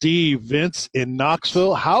Steve, Vince in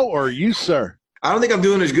Knoxville. How are you, sir? I don't think I'm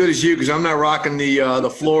doing as good as you because I'm not rocking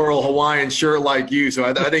the floral Hawaiian shirt like you. So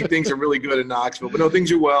I think things are really good in Knoxville. But no,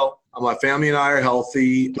 things are well. My family and I are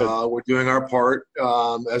healthy. We're doing our part,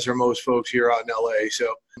 as are most folks here out in LA.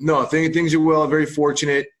 So no, I think things are well. Very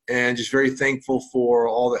fortunate and just very thankful for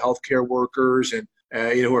all the healthcare workers and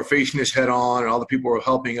who are facing this head on, and all the people who are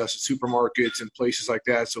helping us at supermarkets and places like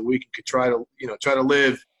that, so we can try to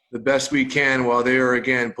live the best we can while they are,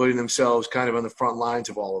 again, putting themselves kind of on the front lines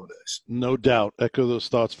of all of this. No doubt. Echo those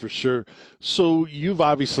thoughts for sure. So you've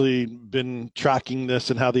obviously been tracking this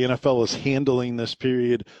and how the NFL is handling this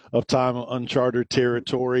period of time of uncharted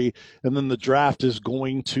territory, and then the draft is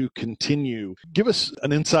going to continue. Give us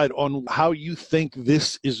an insight on how you think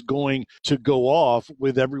this is going to go off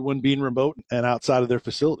with everyone being remote and outside of their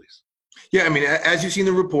facilities. Yeah, I mean, as you've seen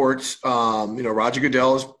the reports, Roger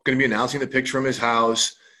Goodell is going to be announcing the picks from his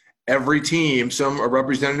house. Every team, a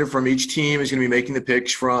representative from each team is going to be making the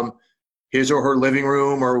picks from his or her living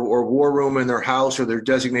room or war room in their house or their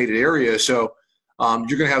designated area. So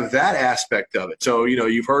you're going to have that aspect of it. So,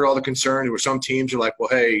 you've heard all the concerns where some teams are like, well,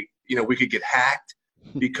 hey, we could get hacked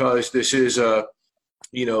because this is a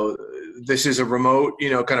remote,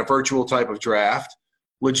 kind of virtual type of draft.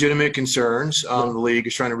 Legitimate concerns. The league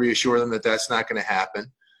is trying to reassure them that that's not going to happen.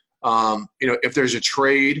 If there's a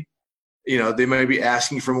trade, they may be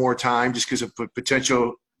asking for more time just because of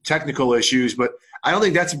potential technical issues, but I don't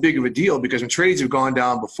think that's a big of a deal because when trades have gone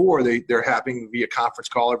down before, they're happening via conference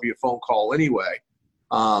call or via phone call anyway.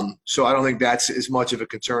 So I don't think that's as much of a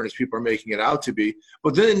concern as people are making it out to be.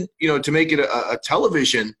 But then, to make it a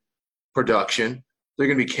television production, there are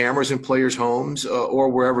going to be cameras in players' homes or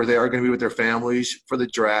wherever they are going to be with their families for the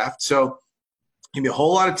draft. So give me a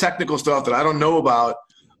whole lot of technical stuff that I don't know about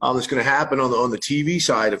that's going to happen on the TV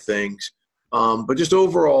side of things. But just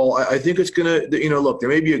overall, I think it's going to, look, there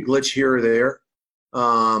may be a glitch here or there,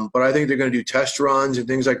 but I think they're going to do test runs and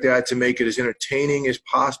things like that to make it as entertaining as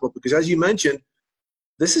possible. Because as you mentioned,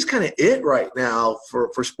 this is kind of it right now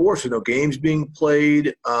for sports, with no games being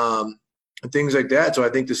played and things like that. So I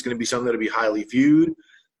think this is going to be something that will be highly viewed,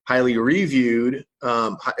 highly reviewed.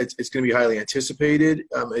 It's going to be highly anticipated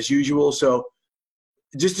as usual. So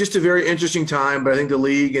just a very interesting time, but I think the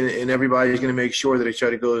league and everybody is going to make sure that they try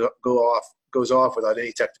to goes off without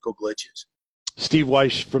any technical glitches. Steve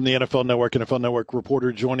Wyche from the NFL Network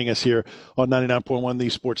reporter, joining us here on 99.1 The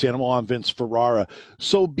Sports Animal. I'm Vince Ferrara.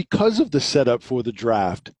 So because of the setup for the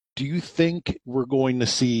draft, do you think we're going to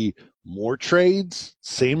see more trades,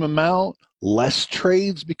 same amount, less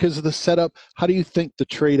trades because of the setup? How do you think the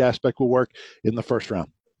trade aspect will work in the first round?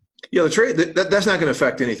 Yeah, the trade, that's not going to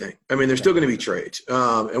affect anything. I mean, there's still going to be trades.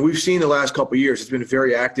 And we've seen the last couple of years, it's been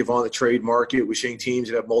very active on the trade market. We're seeing teams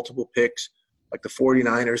that have multiple picks, like the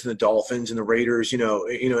 49ers and the Dolphins and the Raiders, in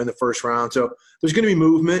the first round. So there's going to be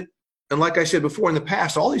movement. And like I said before, in the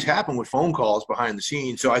past, all these happen with phone calls behind the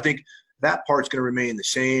scenes. So I think that part's going to remain the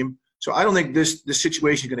same. So I don't think this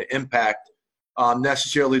situation is going to impact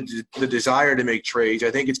necessarily the desire to make trades.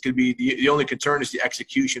 I think it's going to be the only concern is the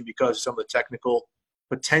execution because of some of the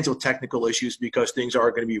potential technical issues, because things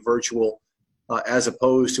are going to be virtual as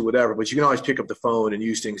opposed to whatever. But you can always pick up the phone and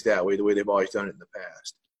use things that way, the way they've always done it in the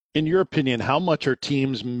past. In your opinion, how much are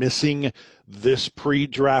teams missing this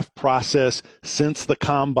pre-draft process since the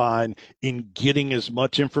combine in getting as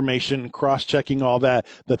much information, cross-checking all that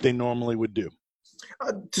they normally would do?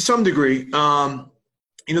 To some degree.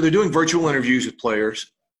 They're doing virtual interviews with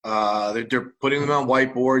players. They're putting them on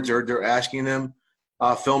whiteboards, or they're asking them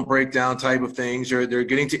film breakdown type of things. They're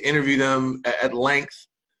getting to interview them at length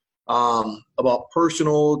about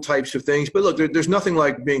personal types of things. But look, there's nothing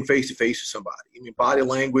like being face-to-face with somebody. I mean, body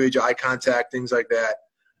language, eye contact, things like that.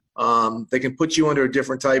 They can put you under a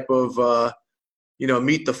different type of,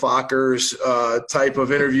 meet the Fockers type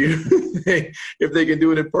of interview if they can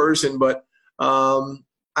do it in person. But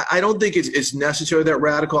I don't think it's necessarily that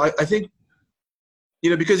radical. I think,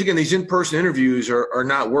 because, again, these in-person interviews are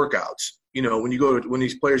not workouts, when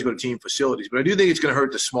these players go to team facilities. But I do think it's going to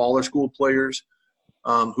hurt the smaller school players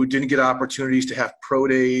who didn't get opportunities to have pro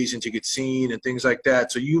days and to get seen and things like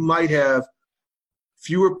that. So you might have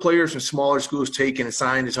fewer players from smaller schools taken and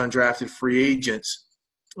signed as undrafted free agents,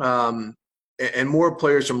 and more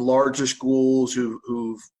players from larger schools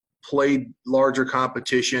who've played larger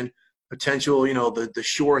competition, potential, the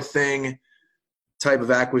sure thing type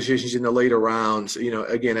of acquisitions in the later rounds,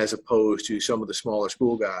 again, as opposed to some of the smaller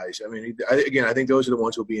school guys. I mean, I think those are the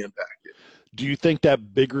ones who will be impacted. Do you think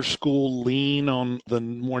that bigger school lean on the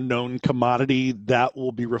more known commodity that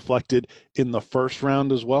will be reflected in the first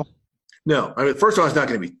round as well? No, I mean, first round is not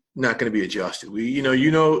going to be not going to be adjusted.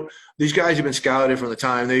 These guys have been scouted from the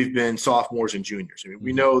time they've been sophomores and juniors. I mean,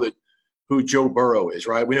 we know that who Joe Burrow is,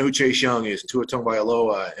 right? We know who Chase Young is, and Tua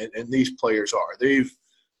Tagovailoa, and these players are.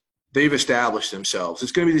 They've established themselves.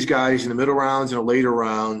 It's going to be these guys in the middle rounds and the later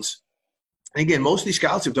rounds. And again, most of these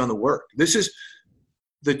scouts have done the work. This is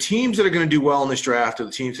the teams that are going to do well in this draft are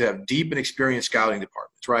the teams that have deep and experienced scouting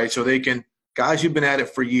departments, right? So they can guys who've been at it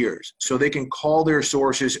for years. So they can call their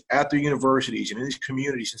sources at their universities and in these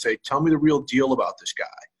communities and say, tell me the real deal about this guy.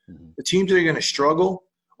 Mm-hmm. The teams that are going to struggle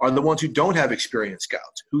are the ones who don't have experienced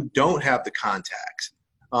scouts, who don't have the contacts.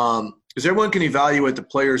 Because everyone can evaluate the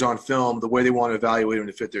players on film the way they want to evaluate them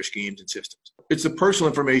to fit their schemes and systems. It's the personal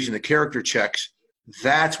information, the character checks.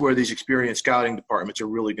 That's where these experienced scouting departments are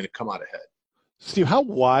really going to come out ahead. Steve, how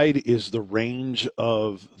wide is the range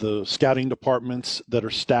of the scouting departments that are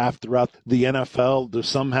staffed throughout the NFL? Do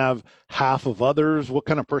some have half of others? What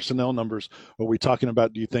kind of personnel numbers are we talking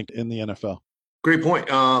about, do you think, in the NFL? Great point.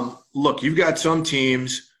 Look, you've got some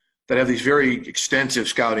teams that have these very extensive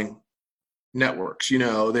scouting networks.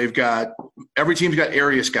 They've got – every team's got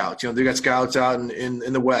area scouts. They've got scouts out in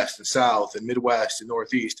the West and South and Midwest and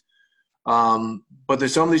Northeast. But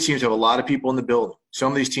there's some of these teams have a lot of people in the building.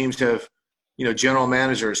 Some of these teams have – general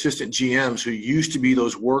manager, assistant GMs who used to be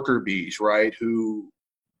those worker bees, right? Who've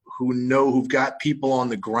got people on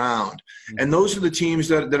the ground. And those are the teams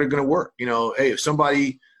that are going to work. Hey, if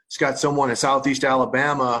somebody's got someone in Southeast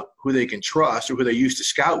Alabama who they can trust or who they used to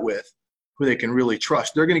scout with, who they can really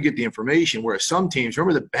trust, they're going to get the information. Whereas some teams,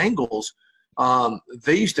 remember the Bengals,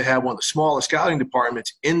 they used to have one of the smallest scouting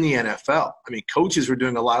departments in the NFL. I mean, coaches were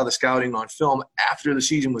doing a lot of the scouting on film after the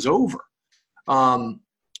season was over.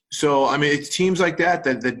 So, I mean, it's teams like that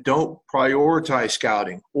don't prioritize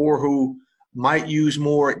scouting or who might use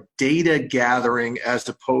more data gathering as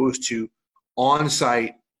opposed to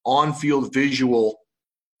on-site, on-field visual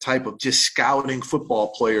type of just scouting football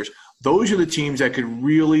players. Those are the teams that could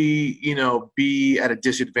really, be at a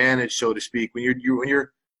disadvantage, so to speak, when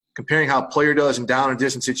you're comparing how a player does in down and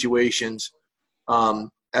distance situations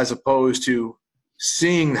as opposed to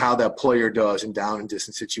seeing how that player does in down and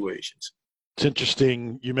distance situations. It's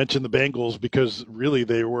interesting you mentioned the Bengals because really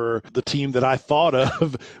they were the team that I thought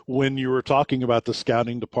of when you were talking about the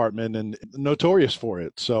scouting department and notorious for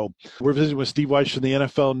it. So we're visiting with Steve Wyche from the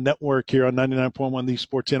NFL Network here on 99.1 The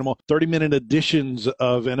Sports Animal. 30-minute editions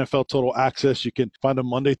of NFL Total Access. You can find them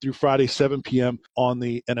Monday through Friday, 7 p.m. on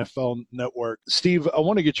the NFL Network. Steve, I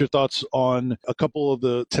want to get your thoughts on a couple of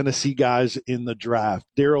the Tennessee guys in the draft.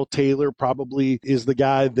 Darrell Taylor probably is the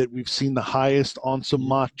guy that we've seen the highest on some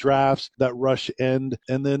mock drafts that rush end.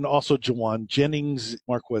 And then also Jawan Jennings,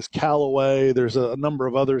 Marquez Callaway. There's a number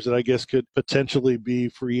of others that I guess could potentially be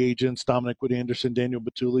free agents. Dominic Wood-Anderson, Daniel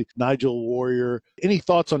Batuli, Nigel Warrior. Any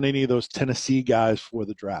thoughts on any of those Tennessee guys for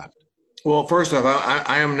the draft? Well, first off,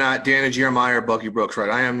 I am not Dana Jeremiah or Bucky Brooks, right?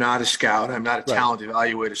 I am not a scout. I'm not a talent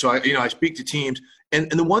evaluator. So, I speak to teams. And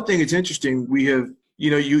the one thing that's interesting, we have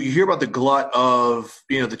you hear about the glut of,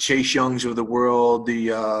 the Chase Youngs of the world,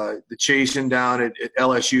 the chasing down at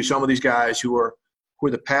LSU, some of these guys who are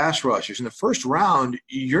the pass rushers. In the first round,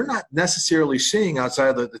 you're not necessarily seeing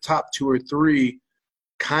outside the top two or three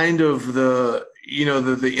kind of the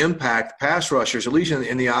impact pass rushers, at least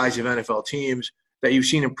in the eyes of NFL teams, that you've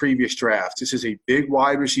seen in previous drafts. This is a big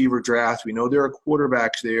wide receiver draft. We know there are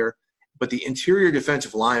quarterbacks there, but the interior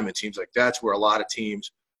defensive lineman seems like that's where a lot of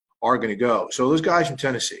teams are going to go. So those guys from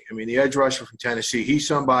Tennessee, the edge rusher from Tennessee, he's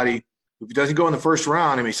somebody, if he doesn't go in the first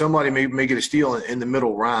round, somebody may get a steal in the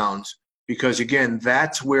middle rounds because, again,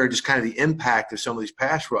 that's where just kind of the impact of some of these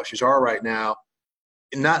pass rushers are right now,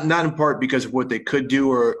 not in part because of what they could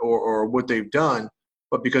do or what they've done,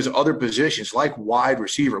 but because of other positions like wide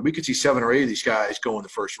receiver. We could see 7 or 8 of these guys go in the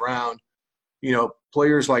first round.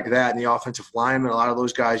 Players like that in the offensive lineman, a lot of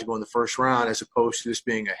those guys go in the first round as opposed to this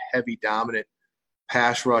being a heavy dominant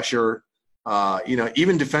pass rusher,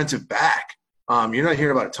 even defensive back. You're not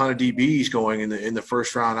hearing about a ton of DBs going in the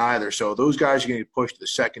first round either. So those guys are going to get pushed to the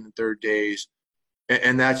second and third days,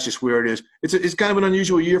 and that's just where it is. It's kind of an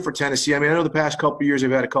unusual year for Tennessee. I know the past couple of years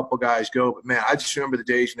they've had a couple of guys go, but man, I just remember the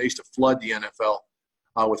days when they used to flood the NFL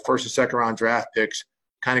with first and second round draft picks.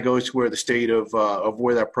 Kind of goes to where the state of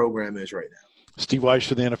where that program is right now. Steve Wyche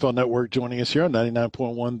for the NFL Network joining us here on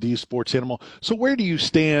 99.1 The Sports Animal. So where do you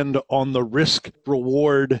stand on the risk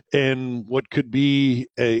reward and what could be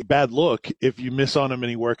a bad look if you miss on him and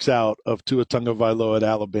he works out of Tua Tagovailoa at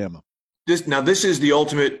Alabama? This is the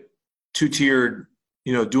ultimate two-tiered,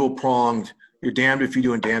 dual-pronged, you're damned if you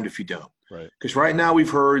do and damned if you don't. Right. Because right now we've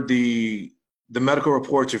heard the medical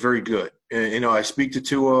reports are very good. And, I speak to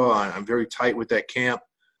Tua. I'm very tight with that camp.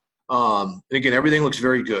 And again, everything looks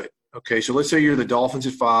very good. Okay, so let's say you're the Dolphins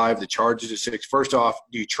at 5, the Chargers at 6. First off,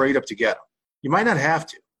 do you trade up to get them? You might not have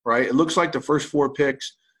to, right? It looks like the first 4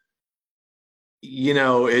 picks, they're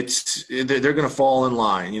going to fall in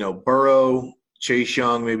line. Burrow, Chase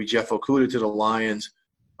Young, maybe Jeff Okudah to the Lions.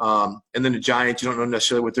 And then the Giants, you don't know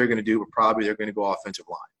necessarily what they're going to do, but probably they're going to go offensive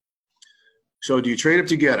line. So do you trade up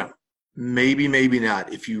to get him? Maybe, maybe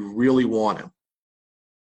not, if you really want him.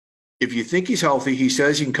 If you think he's healthy, he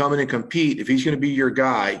says he can come in and compete. If he's going to be your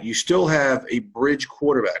guy, you still have a bridge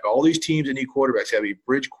quarterback. All these teams that need quarterbacks have a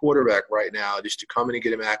bridge quarterback right now just to come in and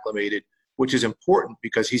get him acclimated, which is important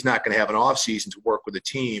because he's not going to have an offseason to work with a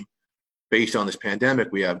team based on this pandemic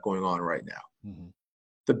we have going on right now. Mm-hmm.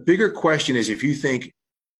 The bigger question is if you think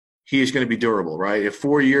he is going to be durable, right? If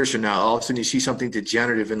 4 years from now, all of a sudden you see something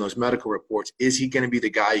degenerative in those medical reports, is he going to be the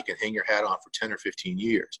guy you can hang your hat on for 10 or 15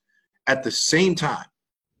 years? At the same time,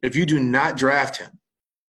 if you do not draft him,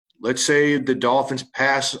 let's say the Dolphins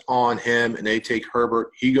pass on him and they take Herbert,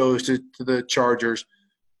 he goes to the Chargers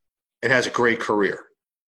and has a great career,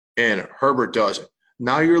 and Herbert doesn't.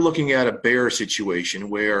 Now you're looking at a Bears situation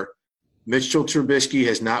where Mitchell Trubisky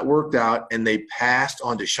has not worked out and they passed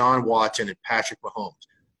on Deshaun Watson and Patrick Mahomes.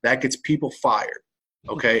 That gets people fired,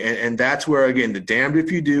 okay? And that's where, again, the damned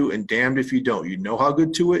if you do and damned if you don't. You know how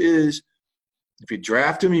good Tua is. If you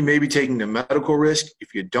draft him, you may be taking the medical risk.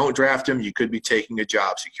 If you don't draft him, you could be taking a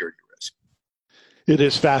job security risk. It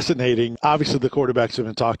is fascinating. Obviously, the quarterbacks have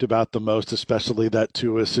been talked about the most, especially that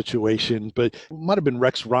Tua situation. But it might have been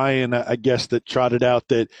Rex Ryan, I guess, that trotted out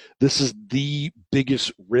that this is the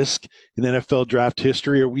biggest risk in NFL draft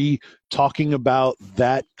history. Are we talking about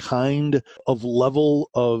that kind of level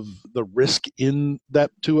of the risk in that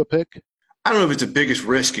Tua pick? I don't know if it's the biggest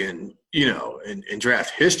risk in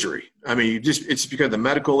draft history. I mean, it's because of the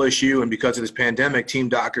medical issue and because of this pandemic, team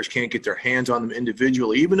doctors can't get their hands on them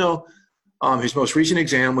individually, even though his most recent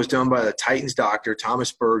exam was done by the Titans doctor,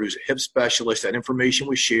 Thomas Bird, who's a hip specialist. That information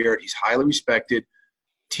was shared. He's highly respected.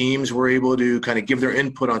 Teams were able to kind of give their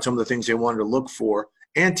input on some of the things they wanted to look for,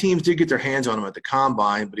 and teams did get their hands on him at the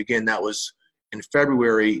combine. But again, that was in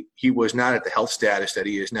February. He was not at the health status that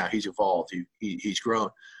he is now. He's evolved. He's grown.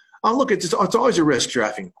 Look, it's always a risk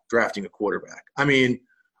drafting a quarterback. I mean,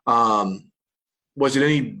 was it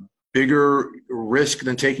any bigger risk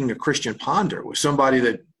than taking a Christian Ponder? Was somebody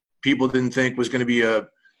that people didn't think was going to be a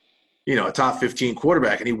top 15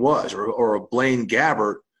 quarterback, and he was, or a Blaine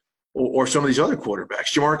Gabbert, or some of these other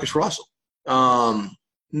quarterbacks, Jamarcus Russell.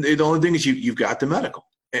 The only thing is you've got the medical,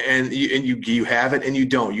 and you have it and you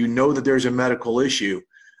don't. You know that there's a medical issue.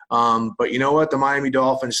 But you know what? The Miami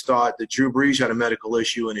Dolphins thought that Drew Brees had a medical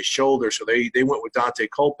issue in his shoulder, so they went with Dante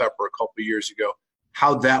Culpepper a couple of years ago.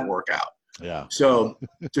 How'd that work out? Yeah. So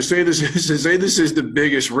to say this is the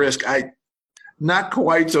biggest risk, I'm not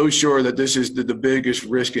quite so sure that this is the biggest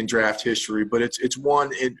risk in draft history, but it's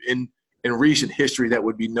one in recent history that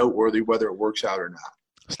would be noteworthy, whether it works out or not.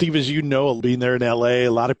 Steve, as you know, being there in LA, a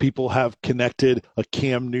lot of people have connected a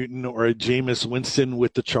Cam Newton or a Jameis Winston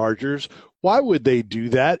with the Chargers. Why would they do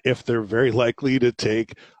that if they're very likely to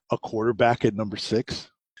take a quarterback at number 6?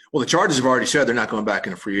 Well, the Chargers have already said they're not going back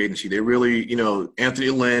into free agency. They really,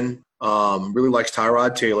 Anthony Lynn really likes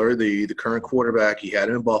Tyrod Taylor, the current quarterback. He had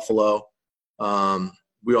him in Buffalo.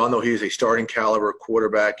 We all know he is a starting caliber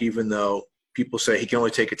quarterback, even though people say he can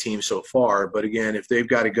only take a team so far. But again, if they've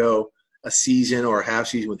got to go a season or a half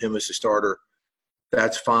season with him as a starter,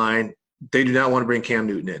 that's fine. They do not want to bring Cam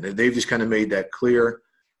Newton in. They've just kind of made that clear.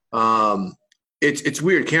 It's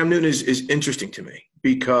weird. Cam Newton is interesting to me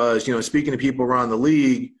because, speaking to people around the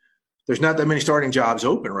league, there's not that many starting jobs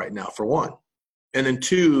open right now, for one. And then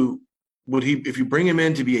two, if you bring him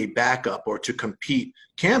in to be a backup or to compete,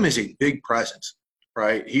 Cam is a big presence,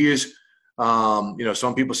 right? He is,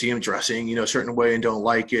 some people see him dressing, a certain way and don't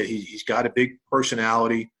like it. He's got a big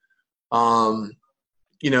personality. To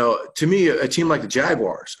me, a team like the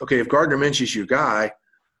Jaguars, okay, if Gardner Minshew's your guy,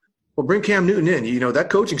 well, bring Cam Newton in. That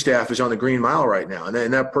coaching staff is on the Green Mile right now, and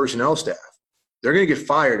that personnel staff. They're going to get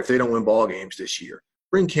fired if they don't win ball games this year.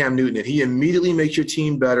 Bring Cam Newton in. He immediately makes your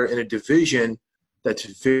team better in a division that's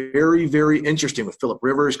very, very interesting with Phillip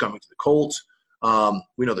Rivers coming to the Colts.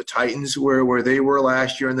 We know the Titans where they were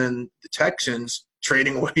last year, and then the Texans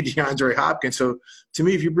trading away DeAndre Hopkins. So to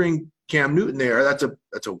me, if you bring Cam Newton there, that's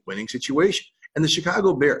a winning situation. And the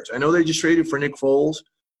Chicago Bears, I know they just traded for Nick Foles,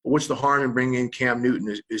 but what's the harm in bringing in Cam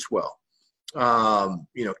Newton as well?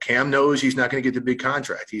 Cam knows he's not going to get the big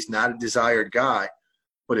contract. He's not a desired guy.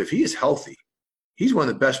 But if he is healthy, he's one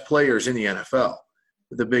of the best players in the NFL.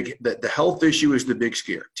 The health issue is the big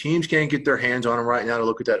scare. Teams can't get their hands on him right now to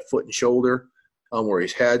look at that foot and shoulder where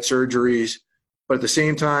he's had surgeries. But at the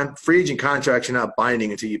same time, free agent contracts are not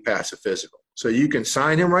binding until you pass a physical. So you can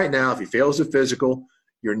sign him right now. If he fails the physical,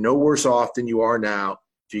 you're no worse off than you are now.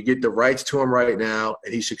 If you get the rights to him right now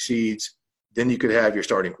and he succeeds, then you could have your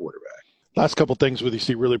starting quarterback. Last couple things with you,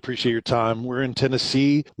 Steve. Really appreciate your time. We're in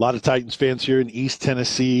Tennessee. A lot of Titans fans here in East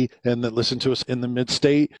Tennessee and that listen to us in the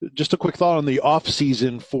mid-state. Just a quick thought on the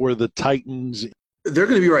offseason for the Titans. They're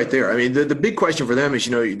going to be right there. I mean, the big question for them is,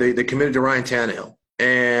 they committed to Ryan Tannehill,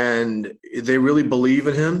 and they really believe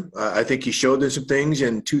in him. I think he showed them some things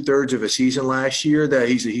in 2/3 of a season last year that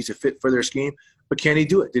he's a fit for their scheme. But can he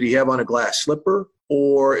do it? Did he have on a glass slipper?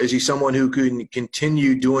 Or is he someone who can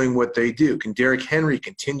continue doing what they do? Can Derrick Henry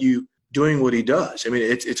continue doing what he does? I mean,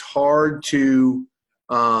 it's hard to,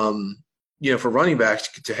 for running backs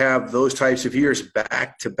to have those types of years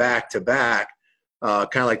back to back to back,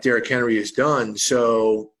 kind of like Derrick Henry has done.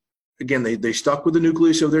 So, again, they stuck with the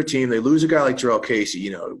nucleus of their team. They lose a guy like Jarrell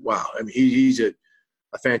Casey. Wow. I mean, he's a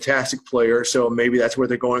fantastic player. So maybe that's where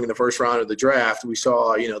they're going in the first round of the draft. We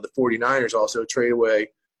saw, the 49ers also trade away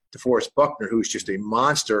DeForest Buckner, who's just a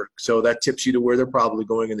monster. So that tips you to where they're probably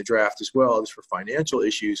going in the draft as well. As for financial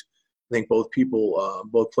issues, I think both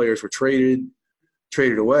players were traded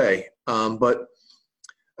away. But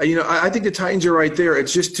I think the Titans are right there.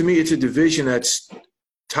 It's just, to me, it's a division that's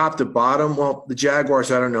top to bottom. Well, the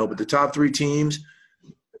Jaguars, I don't know, but the top three teams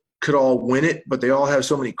could all win it, but they all have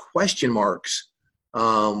so many question marks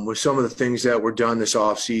with some of the things that were done this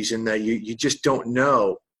offseason that you just don't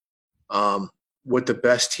know what the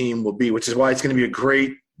best team will be, which is why it's going to be a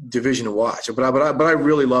great division to watch. But I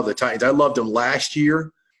really love the Titans. I loved them last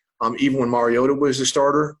year, even when Mariota was the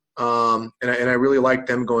starter, and I really liked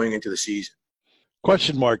them going into the season.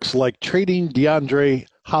 Question marks like trading DeAndre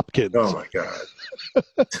Hopkins. Oh, my God.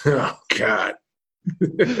 Oh, God.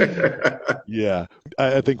 Yeah,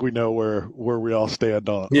 I think we know where we all stand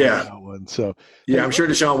on that one. So yeah, I'm sure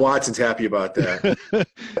Deshaun Watson's happy about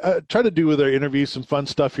that. Try to do with our interview some fun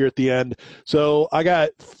stuff here at the end. So I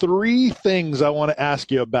got 3 things I want to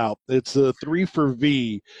ask you about. It's 3 for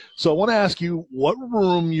V. So I want to ask you what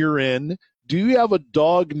room you're in. Do you have a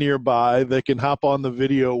dog nearby that can hop on the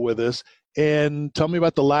video with us? And tell me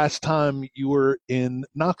about the last time you were in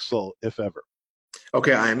Knoxville, if ever.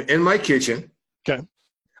 Okay, I'm in my kitchen. Okay.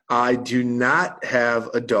 I do not have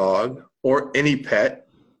a dog or any pet.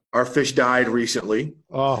 Our fish died recently.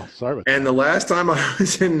 Oh, sorry. And the last time I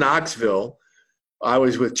was in Knoxville, I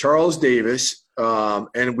was with Charles Davis,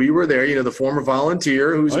 and we were there, the former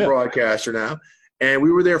volunteer who's a broadcaster now, and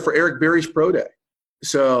we were there for Eric Berry's Pro Day.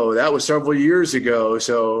 So that was several years ago.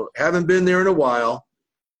 So haven't been there in a while,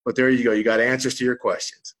 but there you go. You got answers to your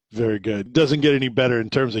questions. Very good. Doesn't get any better in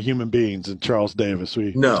terms of human beings than Charles Davis.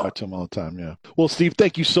 We talk to him all the time, yeah. Well, Steve,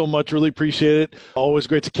 thank you so much. Really appreciate it. Always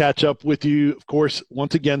great to catch up with you. Of course,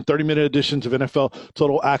 once again, 30-minute editions of NFL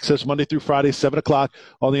Total Access Monday through Friday, 7 o'clock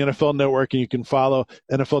on the NFL Network. And you can follow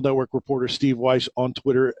NFL Network reporter Steve Wyche on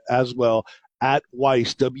Twitter as well, at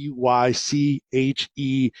Wyche,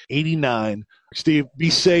 WYCHE 89. Steve, be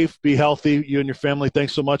safe, be healthy, you and your family.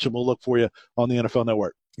 Thanks so much, and we'll look for you on the NFL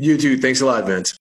Network. You too. Thanks a lot, Vince.